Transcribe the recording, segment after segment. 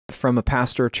from a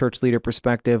pastor, church leader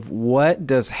perspective, what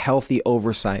does healthy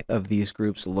oversight of these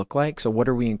groups look like? So what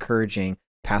are we encouraging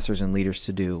pastors and leaders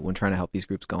to do when trying to help these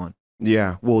groups go on?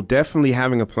 Yeah, well, definitely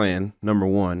having a plan, number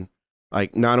one,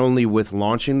 like not only with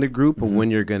launching the group, but when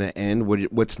you're going to end,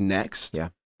 what's next. Yeah.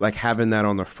 Like having that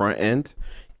on the front end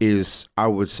is, I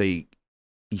would say,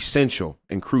 essential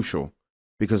and crucial,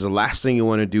 because the last thing you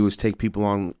want to do is take people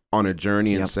on a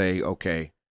journey and say,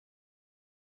 okay,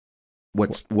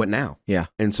 what now? Yeah.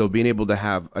 And so being able to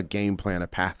have a game plan, a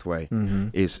pathway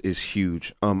is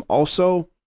huge. Also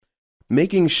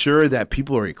making sure that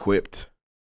people are equipped.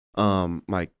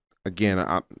 Like,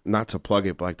 again, not to plug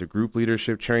it, but like the group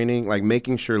leadership training, like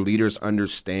making sure leaders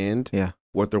understand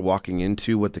what they're walking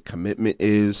into, what the commitment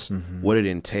is, what it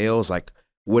entails, like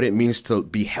what it means to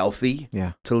be healthy,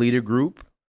 to lead a group,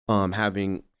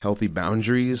 having healthy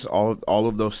boundaries. All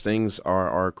of those things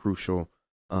are crucial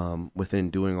within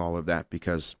doing all of that,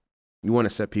 because you want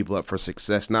to set people up for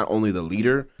success, not only the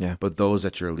leader, but those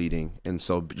that you're leading. And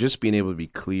so just being able to be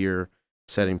clear,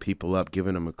 setting people up,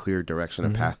 giving them a clear direction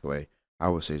and pathway, I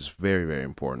would say is very, very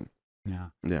important.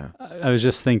 Yeah. I was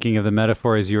just thinking of the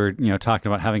metaphor as you were,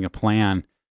 talking about having a plan,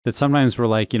 that sometimes we're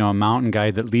like, a mountain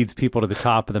guide that leads people to the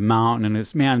top of the mountain, and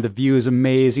it's, man, the view is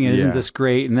amazing, and isn't this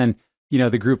great? And then,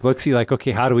 the group looks at you like,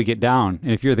 okay, how do we get down?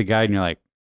 And if you're the guide and you're like,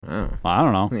 well, I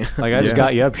don't know. Like, I just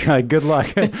got you up here. Like, good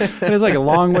luck. And it's like a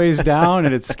long ways down,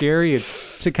 and it's scary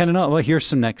to kind of know, well, here's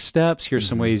some next steps. Here's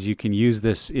some ways you can use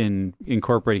this in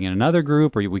incorporating in another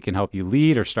group, or we can help you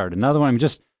lead or start another one. I mean,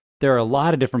 there are a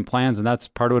lot of different plans, and that's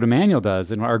part of what Emmanuel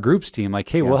does in our groups team. Like,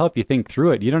 hey, we'll help you think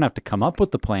through it. You don't have to come up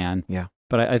with the plan.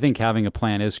 But I think having a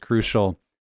plan is crucial.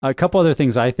 A couple other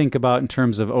things I think about in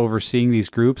terms of overseeing these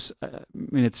groups. I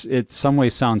mean, it some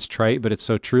ways sounds trite, but it's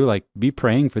so true. Like, be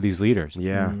praying for these leaders.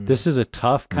 This is a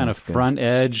tough kind of front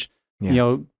edge,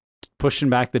 pushing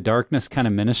back the darkness kind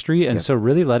of ministry. And so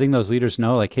really letting those leaders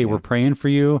know, like, hey, we're praying for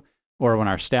you. Or when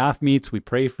our staff meets, we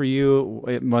pray for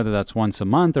you, whether that's once a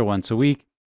month or once a week,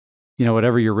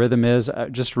 whatever your rhythm is,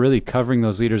 just really covering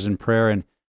those leaders in prayer. And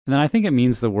then I think it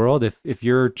means the world if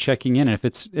you're checking in, and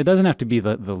it doesn't have to be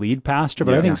the lead pastor,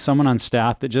 but I think someone on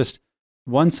staff that just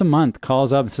once a month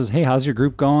calls up and says, hey, how's your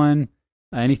group going?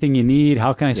 Anything you need?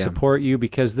 How can I support you?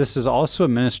 Because this is also a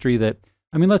ministry that,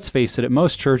 I mean, let's face it, at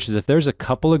most churches, if there's a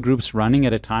couple of groups running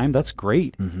at a time, that's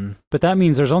great. But that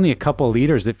means there's only a couple of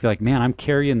leaders that feel like, man, I'm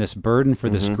carrying this burden for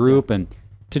this group. And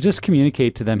to just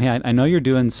communicate to them, hey, I know you're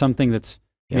doing something that's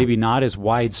maybe not as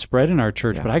widespread in our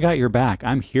church, but I got your back.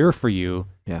 I'm here for you.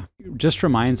 Just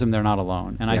reminds them they're not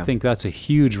alone. And I think that's a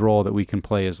huge role that we can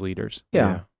play as leaders.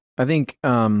 I think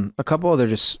a couple other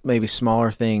just maybe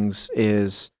smaller things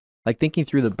is like thinking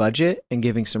through the budget and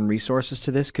giving some resources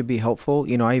to this could be helpful.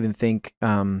 I even think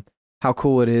how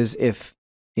cool it is if,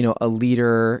 a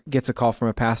leader gets a call from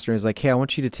a pastor and is like, hey, I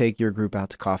want you to take your group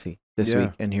out to coffee this week,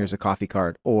 and here's a coffee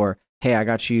card. Or, hey, I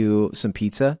got you some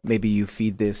pizza. Maybe you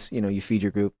feed this, you feed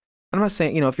your group. I'm not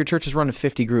saying, if your church is running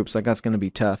 50 groups, like that's going to be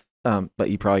tough. But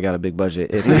you probably got a big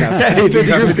budget if you have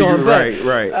 50 groups going. Right.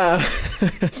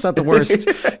 It's not the worst,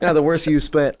 not the worst use,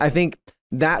 but I think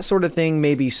that sort of thing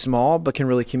may be small, but can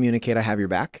really communicate, I have your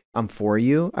back. I'm for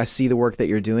you. I see the work that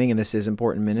you're doing, and this is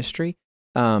important ministry.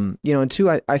 And two,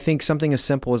 I think something as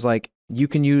simple as like, you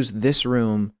can use this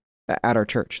room at our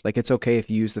church. Like, it's okay if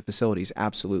you use the facilities.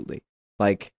 Absolutely.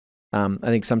 Like, I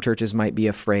think some churches might be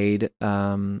afraid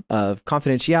of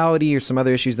confidentiality or some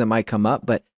other issues that might come up,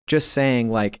 but just saying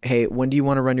like, hey, when do you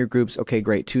want to run your groups? Okay,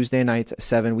 great. Tuesday nights at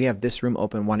 7, we have this room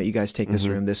open. Why don't you guys take this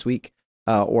room this week?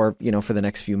 Or, for the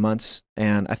next few months.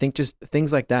 And I think just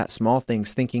things like that, small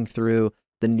things, thinking through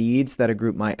the needs that a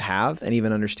group might have, and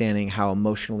even understanding how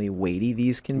emotionally weighty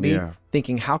these can be,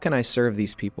 thinking, how can I serve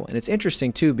these people? And it's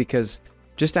interesting too, because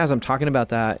just as I'm talking about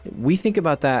that, we think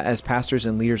about that as pastors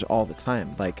and leaders all the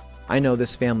time. Like, I know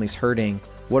this family's hurting.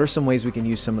 What are some ways we can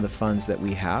use some of the funds that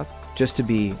we have just to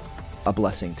be a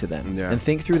blessing to them? And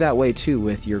think through that way too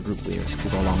with your group leaders to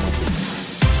go along with you.